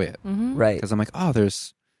really enjoy it. Right. Because I'm like, oh,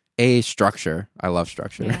 there's A, structure. I love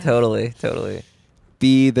structure. Yeah. Totally.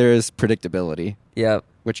 B, there's predictability, Yep.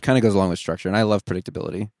 which kind of goes along with structure. And I love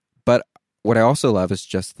predictability. But what I also love is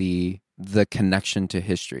just the connection to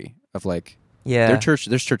history of like Yeah.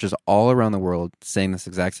 there's churches all around the world saying this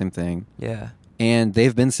exact same thing. Yeah. And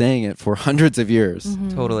they've been saying it for hundreds of years.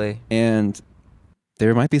 Totally. And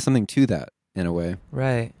there might be something to that in a way.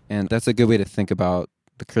 Right. And that's a good way to think about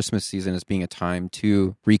the Christmas season as being a time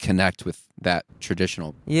to reconnect with that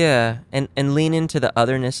traditional. Yeah. And lean into the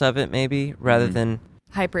otherness of it maybe rather than,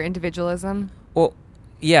 Hyper individualism. well,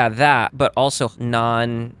 yeah, that, but also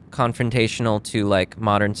non-confrontational to like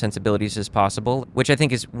modern sensibilities as possible, which I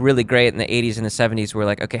think is really great. In the 80s and the 70s, we're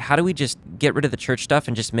like, okay, how do we just get rid of the church stuff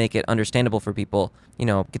and just make it understandable for people?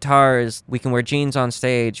 Guitars, we can wear jeans on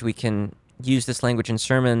stage, we can use this language in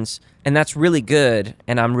sermons, and that's really good,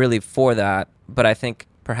 and I'm really for that. But I think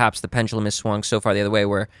perhaps the pendulum is swung so far the other way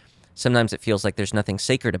where sometimes it feels like there's nothing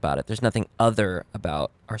sacred about it. There's nothing other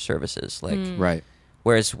about our services. Like, Right.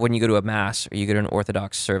 whereas when you go to a mass or you go to an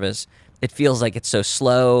Orthodox service, it feels like it's so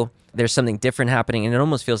slow. There's something different happening, and it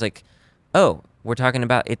almost feels like, oh, we're talking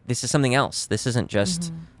about it. This is something else. This isn't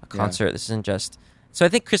just a concert. This isn't just. So I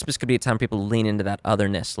think Christmas could be a time for people to lean into that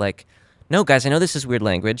otherness. Like, no, guys, I know this is weird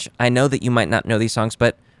language. I know that you might not know these songs,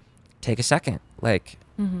 but take a second. Like,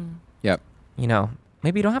 Yep.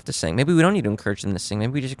 maybe you don't have to sing. Maybe we don't need to encourage them to sing.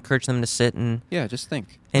 Maybe we just encourage them to sit and Yeah, just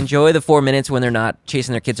think. enjoy the 4 minutes when they're not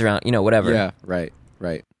chasing their kids around, whatever. Yeah, right.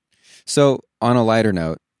 So on a lighter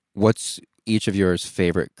note, what's each of yours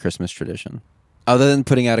favorite Christmas tradition? Other than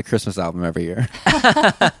putting out a Christmas album every year.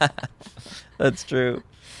 That's true.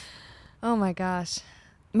 Oh my gosh.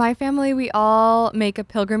 My family, we all make a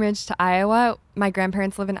pilgrimage to Iowa. My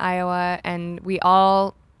grandparents live in Iowa, and we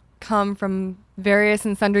all come from various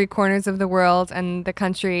and sundry corners of the world and the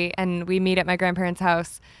country, and we meet at my grandparents'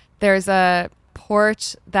 house. There's a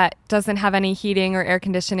porch that doesn't have any heating or air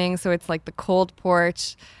conditioning, so it's like the cold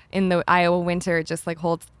porch, in the Iowa winter, it just like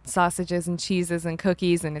holds sausages and cheeses and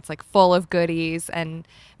cookies, and it's like full of goodies. And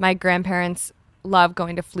my grandparents love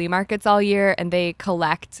going to flea markets all year, and they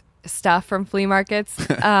collect stuff from flea markets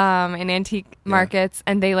and antique markets,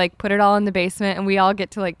 and they like put it all in the basement, and we all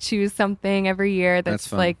get to like choose something every year that's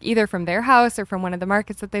fun. like either from their house or from one of the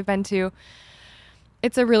markets that they've been to.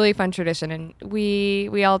 It's a really fun tradition, and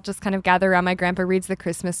we all just kind of gather around. My grandpa reads the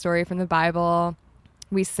Christmas story from the Bible.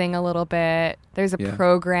 We sing a little bit. There's a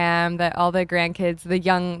program that all the grandkids,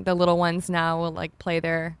 the little ones now, will like play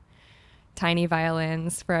their tiny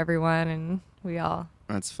violins for everyone, and we all.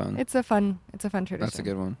 That's fun. It's a fun tradition. That's a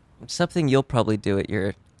good one. Something you'll probably do at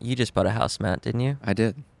you just bought a house, Matt, didn't you? I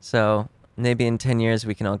did. So maybe in 10 years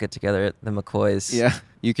we can all get together at the McCoys. Yeah,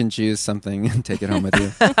 you can choose something and take it home with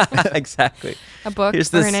you. Exactly. A book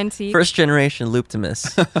Here's or this an antique. first generation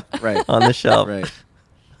Looptimus Right. on the shelf. Right.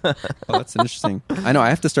 Oh, that's interesting. I know. I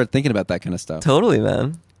have to start thinking about that kind of stuff. Totally,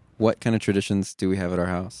 man. What kind of traditions do we have at our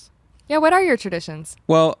house? Yeah, what are your traditions?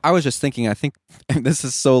 Well, I was just thinking, I think this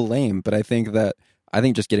is so lame, but I think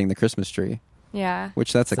just getting the Christmas tree, Yeah.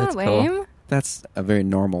 which that's It's like not cool. lame. that's a very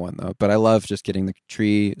normal one though. But I love just getting the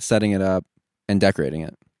tree, setting it up, and decorating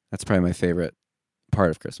it. That's probably my favorite part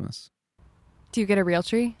of Christmas. Do you get a real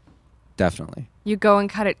tree? Definitely. You go and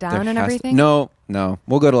cut it down There and has to- everything? No.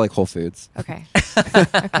 We'll go to like Whole Foods. Okay.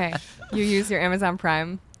 Okay. You use your Amazon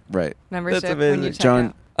Prime Right. membership That's when you amazing. check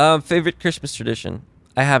John, out. Favorite Christmas tradition?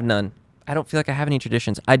 I have none. I don't feel like I have any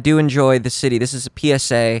traditions. I do enjoy the city. This is a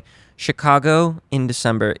PSA. Chicago in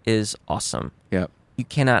December is awesome. Yep. You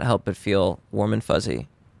cannot help but feel warm and fuzzy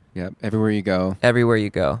Yep. Everywhere you go, everywhere you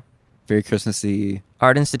go. very Christmassy.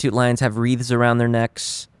 Art Institute lions have wreaths around their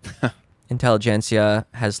necks. Intelligentsia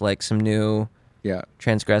has like some new Yeah.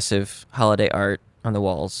 transgressive holiday art on the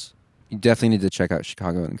walls. You definitely need to check out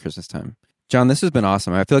Chicago in Christmas time. John, this has been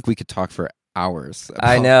awesome. I feel like we could talk for hours about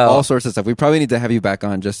I know. all sorts of stuff. We probably need to have you back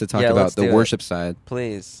on just to talk Yeah, about let's the do it. worship side.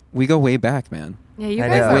 Please. We go way back, man. Yeah, you I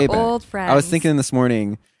guys know. are Way back. old friends. I was thinking this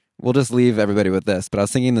morning, we'll just leave everybody with this, but I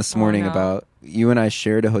was thinking this morning no. about you and I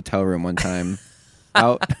shared a hotel room one time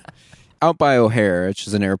out by O'Hare, which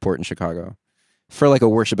is an airport in Chicago, for like a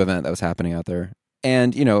worship event that was happening out there.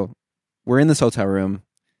 And, you know, we're in this hotel room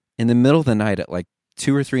in the middle of the night at like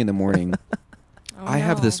 2 or 3 in the morning. Oh, I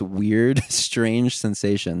have no. this weird, strange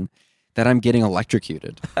sensation that I'm getting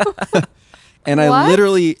electrocuted. And I What?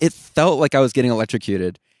 literally, it felt like I was getting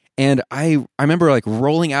electrocuted. And I remember like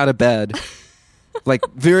rolling out of bed, like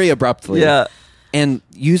very abruptly. Yeah. And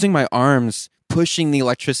using my arms, pushing the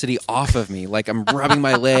electricity off of me. Like I'm rubbing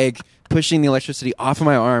my leg, pushing the electricity off of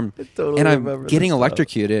my arm. And I'm getting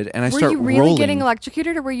electrocuted. And I Were start you really rolling. getting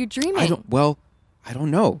electrocuted, or were you dreaming? I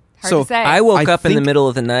don't know. Hard so to say. I woke I up in the think- middle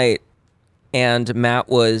of the night and Matt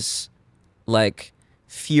was like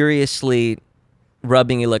furiously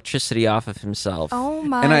rubbing electricity off of himself. Oh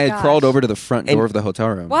my! and I had gosh. crawled over to the front door And- of the hotel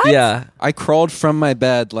room. What? Yeah. I crawled from my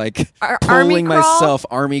bed, like Army pulling crawl? myself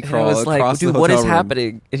army And I crawl was like, across dude, the what hotel is room.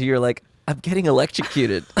 happening? And you're like, I'm getting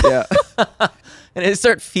electrocuted. Yeah, And I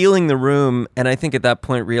start feeling the room. And I think at that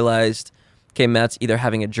point realized, okay, Matt's either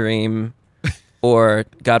having a dream or,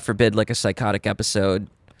 God forbid, like a psychotic episode.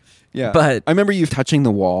 yeah. But- I remember you touching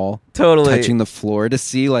the wall, Totally. touching the floor to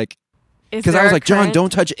see, like, Is because I there was a like, John, current?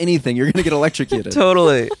 don't touch anything. You're gonna get electrocuted.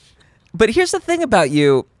 Totally. But here's the thing about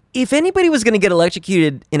you. If anybody was going to get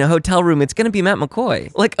electrocuted in a hotel room, it's going to be Matt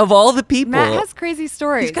McCoy. Like, of all the people. Matt has crazy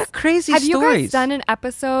stories. He's got crazy Have you stories. guys done an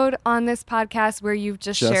episode on this podcast where you've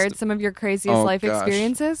just shared some of your craziest Oh, life gosh.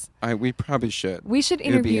 experiences? We probably should. We should It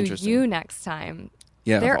would be interview interesting. you next time.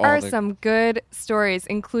 Yeah, There of all are the- some good stories,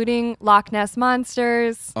 including Loch Ness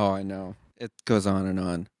monsters. Oh, I know. It goes on and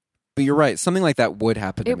on. But you're right. Something like that would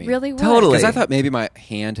happen to It me. really would. Totally. Because I thought maybe my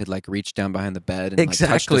hand had like reached down behind the bed and like touched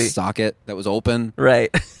Exactly. a socket that was open. Right.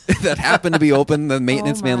 That happened to be open. The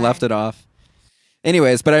maintenance man my. left it off.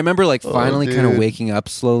 Anyways, but I remember like finally kind of dude. waking up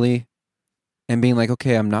slowly and being like,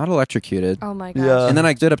 okay, I'm not electrocuted. Oh my gosh. Yeah. And then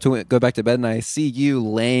I stood up to go back to bed and I see you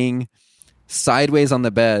laying sideways on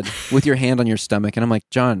the bed with your hand on your stomach. And I'm like,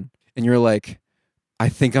 John. And you're like, I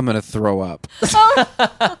think I'm going to throw up.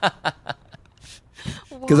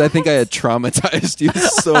 Because I think I had traumatized you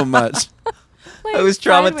so much. I was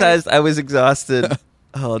traumatized. I was exhausted.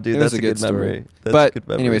 Oh, dude, It that's was a good story. memory. That's But a good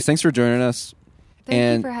memory. anyways, thanks for joining us. Thank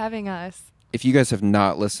And- you for having us. If you guys have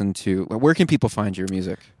not listened to, where can people find your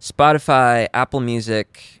music? Spotify, Apple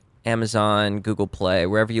Music, Amazon, Google Play,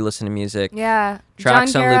 wherever you listen to music. Yeah.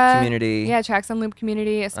 Tracks John on Loop Guerra- Community. Yeah, Tracks on Loop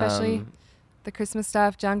Community, especially Um, the Christmas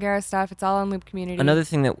stuff, John Guerra stuff. It's all on Loop Community. Another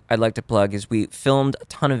thing that I'd like to plug is we filmed a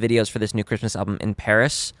ton of videos for this new Christmas album in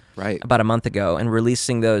Paris Right. about a month ago and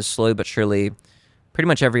releasing those slowly but surely pretty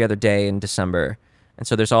much every other day in December. And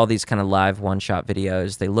so there's all these kind of live one-shot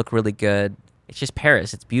videos. They look really good. It's just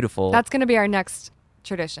Paris. It's beautiful. That's going to be our next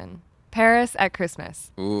tradition. Paris at Christmas.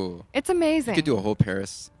 Ooh. It's amazing. You could do a whole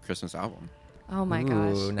Paris Christmas album. Oh my Ooh,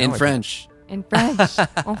 gosh. now In we're French. In French.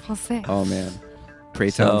 En français. Oh, man. Pray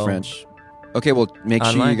tell in So- French. Okay, well, make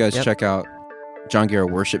sure you Online, guys yep. check out John Guerra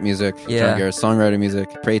worship music, Yeah. John Guerra songwriter music,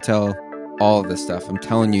 Pray Tell, all of this stuff. I'm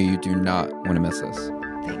telling you, you do not want to miss this.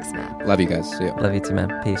 Thanks, Matt. Love you guys. See ya. Love you too, man.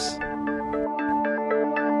 Peace.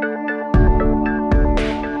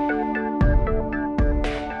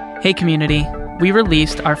 Hey community, we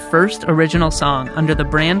released our first original song under the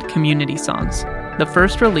brand Community Songs. The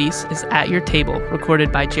first release is At Your Table,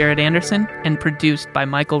 recorded by Jared Anderson and produced by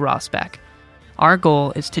Michael Rosbach. Our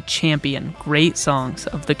goal is to champion great songs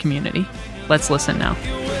of the community. Let's listen now.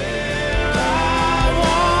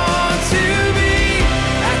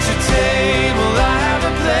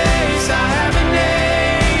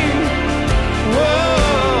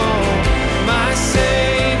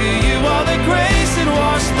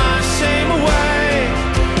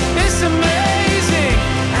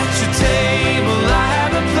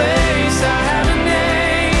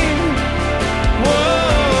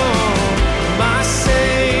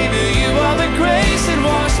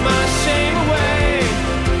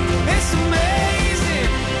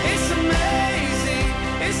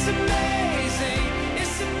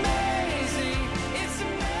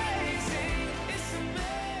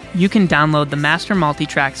 You can download the master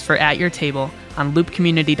multi-tracks for At Your Table on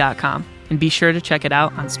loopcommunity.com and be sure to check it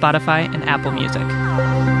out on Spotify and Apple Music.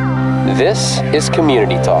 This is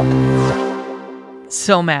Community Talk.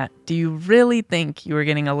 So Matt, do you really think you were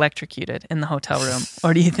getting electrocuted in the hotel room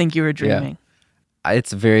or do you think you were dreaming?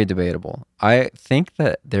 It's very debatable. I think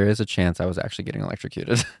that there is a chance I was actually getting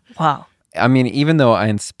electrocuted. Wow. I mean, even though I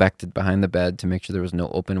inspected behind the bed to make sure there was no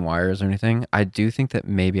open wires or anything, I do think that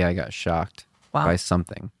maybe I got shocked Wow. by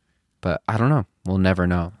something. But I don't know. We'll never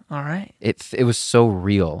know. All right. It was so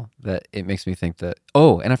real that it makes me think that,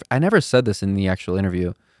 and I never said this in the actual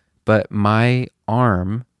interview, but my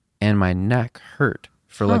arm and my neck hurt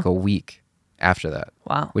for like a week after that,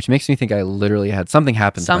 Wow. which makes me think I literally had something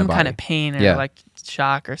happen to my Some body. kind of pain or Yeah. like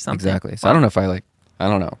shock or something. Exactly. So I don't know if I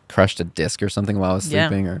don't know, crushed a disc or something while I was Yeah.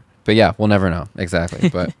 sleeping but yeah, we'll never know. Exactly.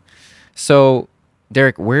 But so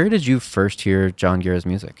Derek, where did you first hear John Guerra's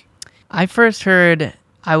music? I first heard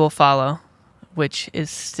I Will Follow, which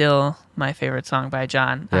is still my favorite song by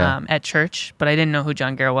John, Yeah. at church, but I didn't know who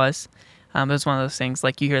John Guerra was. It was one of those things,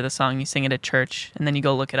 like you hear the song, you sing it at church, and then you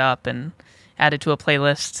go look it up and add it to a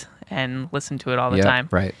playlist and listen to it all the Yeah, time.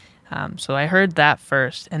 right. So I heard that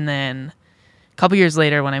first, and then a couple years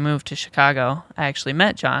later when I moved to Chicago, I actually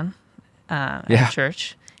met John Yeah. at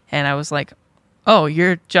church, and I was like, oh,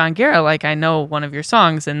 you're John Guerra, like I know one of your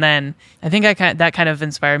songs. And then I think that kind of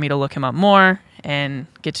inspired me to look him up more and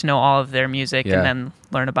get to know all of their music Yeah. and then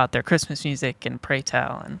learn about their Christmas music and Pray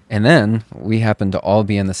Tell. And And then we happened to all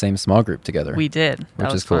be in the same small group together. we did. That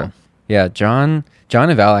which was is cool. fun. Yeah, John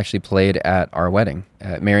and Val actually played at our wedding,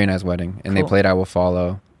 at Mary and I's wedding, and they Cool. played "I Will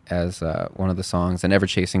Follow" as one of the songs, and "Ever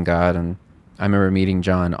Chasing God." And I remember meeting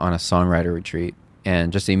John on a songwriter retreat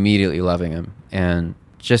and just immediately loving him and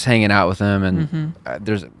just hanging out with him. And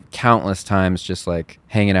there's countless times just like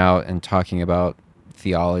hanging out and talking about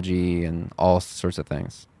theology and all sorts of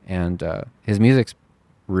things. And his music's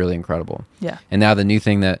really incredible. Yeah. And now the new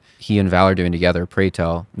thing that he and Val are doing together, Pray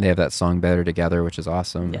Tell, they have that song Better Together, which is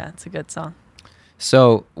awesome. Yeah, it's a good song.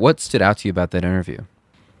 So what stood out to you about that interview?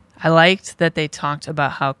 I liked that they talked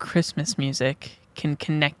about how Christmas music can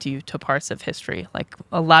connect you to parts of history. Like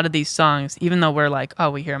a lot of these songs, even though we're like,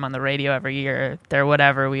 oh, we hear them on the radio every year, they're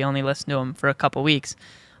whatever, we only listen to them for a couple weeks.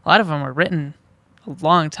 A lot of them were written a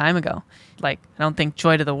long time ago. Like, I don't think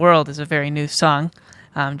Joy to the World is a very new song,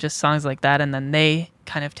 just songs like that. And then they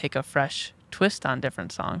kind of take a fresh twist on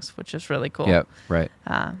different songs, which is really cool. Yep, right.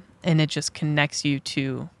 And it just connects you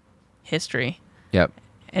to history. Yep.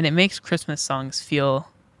 And it makes Christmas songs feel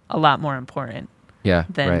a lot more important Yeah,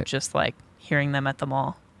 than right. just like hearing them at the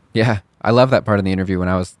mall. Yeah, I love that part of the interview when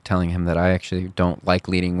I was telling him that I actually don't like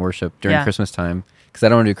leading worship during Yeah. Christmas time because I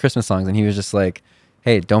don't want to do Christmas songs. And he was just like,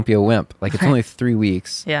 hey, don't be a wimp. Like, it's Right. only 3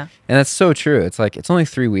 weeks. Yeah. And that's so true. It's like, it's only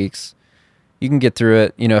 3 weeks. You can get through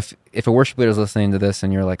it. You know, if a worship leader is listening to this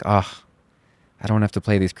and you're like, oh, I don't have to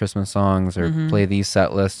play these Christmas songs or play these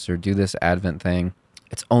set lists or do this Advent thing.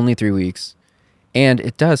 It's only 3 weeks. And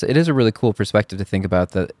it is a really cool perspective to think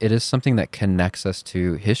about that it is something that connects us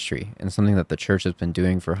to history and something that the church has been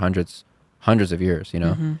doing for hundreds of years, you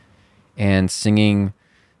know, and singing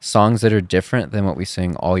songs that are different than what we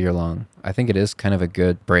sing all year long. I think it is kind of a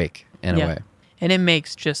good break in a way. And it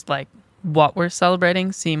makes just like what we're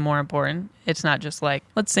celebrating seem more important. It's not just like,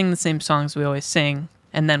 let's sing the same songs we always sing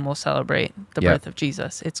and then we'll celebrate the Yeah. birth of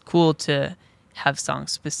Jesus. It's cool to have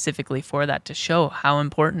songs specifically for that, to show how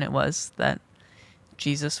important it was that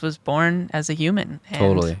Jesus was born as a human and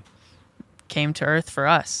Totally. came to earth for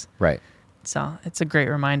us. Right. So it's a great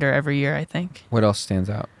reminder every year, I think. What else stands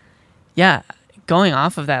out? Yeah, going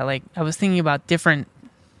off of that, like I was thinking about different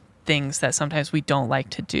things that sometimes we don't like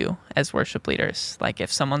to do as worship leaders. Like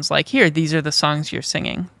if someone's like, here, these are the songs you're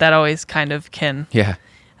singing, that always kind of can, Yeah.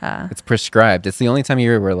 It's prescribed. It's the only time of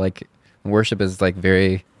year where like worship is like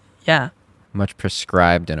very yeah, much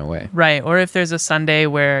prescribed in a way. right. Or if there's a Sunday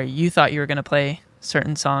where you thought you were going to play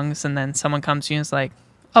certain songs and then someone comes to you and is like,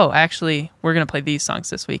 oh, actually, we're going to play these songs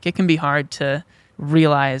this week. It can be hard to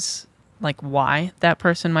realize like why that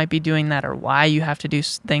person might be doing that, or why you have to do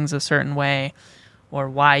things a certain way, or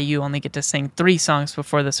why you only get to sing 3 songs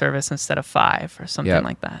before the service instead of 5 or something Yep.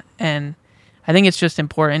 like that. And I think it's just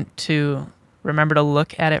important to remember to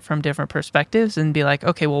look at it from different perspectives and be like,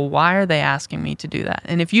 okay, well, why are they asking me to do that?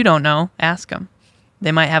 And if you don't know, ask them.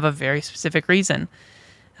 They might have a very specific reason.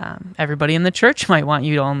 Everybody in the church might want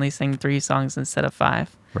you to only sing 3 songs instead of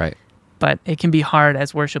 5. Right. But it can be hard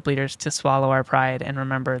as worship leaders to swallow our pride and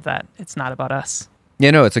remember that it's not about us.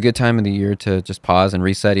 Yeah, no, it's a good time of the year to just pause and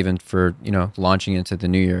reset, even for, launching into the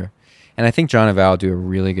new year. And I think John and Val do a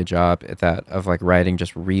really good job at that, of like writing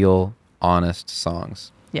just real, honest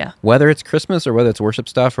songs. Yeah. Whether it's Christmas or whether it's worship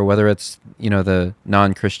stuff or whether it's, the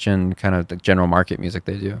non-Christian kind of the general market music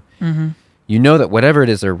they do. Mm-hmm. You know that whatever it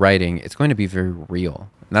is they're writing, it's going to be very real.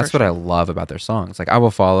 And that's For what I sure. love about their songs. Like, I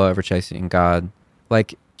Will Follow, Ever Chasing God.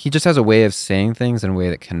 Like, he just has a way of saying things in a way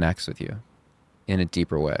that connects with you in a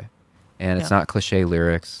deeper way. And it's Yeah. not cliche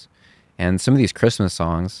lyrics. And some of these Christmas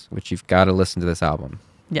songs, which you've got to listen to this album.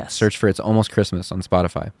 Yes. Search for It's Almost Christmas on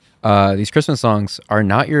Spotify. These Christmas songs are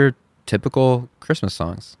not your typical Christmas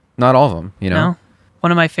songs. Not all of them, No.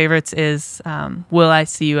 One of my favorites is Will I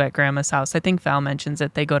See You at Grandma's House? I think Val mentions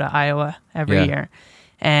it. They go to Iowa every Yeah. year.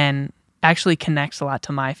 And actually connects a lot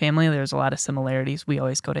to my family. There's a lot of similarities. We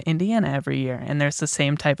always go to Indiana every year, and there's the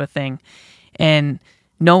same type of thing. And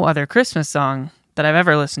no other Christmas song that I've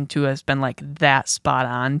ever listened to has been like that spot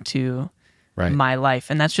on to Right. my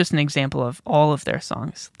life. And that's just an example of all of their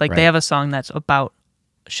songs. Like Right. they have a song that's about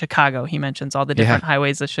Chicago. He mentions all the different Yeah.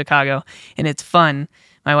 highways of Chicago, and it's fun.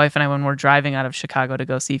 My wife and I, when we're driving out of Chicago to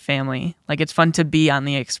go see family, like it's fun to be on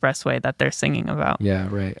the expressway that they're singing about. Yeah,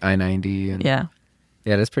 right. I-90. And Yeah.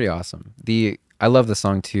 Yeah, that's pretty awesome. I love the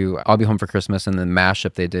song too, I'll Be Home for Christmas, and the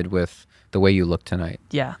mashup they did with The Way You Look Tonight.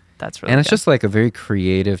 Yeah. That's really And it's good. just like a very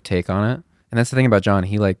creative take on it. And that's the thing about John.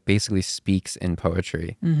 He like basically speaks in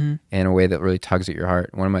poetry in a way that really tugs at your heart.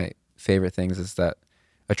 One of my favorite things is that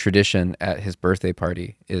a tradition at his birthday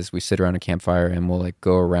party is we sit around a campfire and we'll like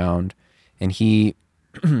go around, and he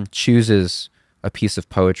chooses a piece of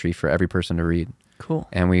poetry for every person to read. Cool.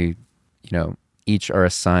 And we, each are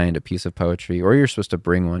assigned a piece of poetry, or you're supposed to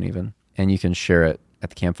bring one even, and you can share it at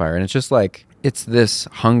the campfire. And it's just like, it's this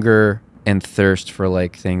hunger and thirst for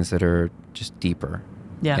like things that are just deeper.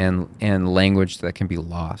 Yeah. And language that can be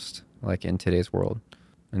lost, like in today's world.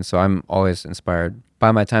 And so I'm always inspired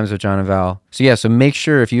by my times with John and Val. So make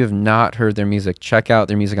sure, if you have not heard their music, check out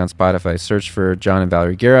their music on Spotify. Search for John and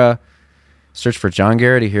Valerie Guerra. Search for John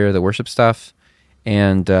Guerra to hear the worship stuff.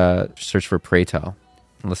 And search for Pray Tell.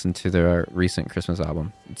 And listen to their recent Christmas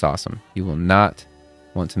album. It's awesome. You will not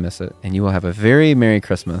want to miss it. And you will have a very Merry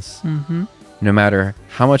Christmas. Mm-hmm. No matter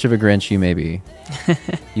how much of a Grinch you may be,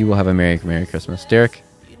 you will have a Merry, Merry Christmas. Derek,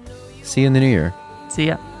 see you in the new year. See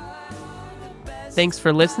ya. Thanks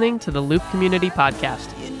for listening to the Loop Community Podcast.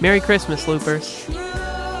 Merry Christmas, Loopers.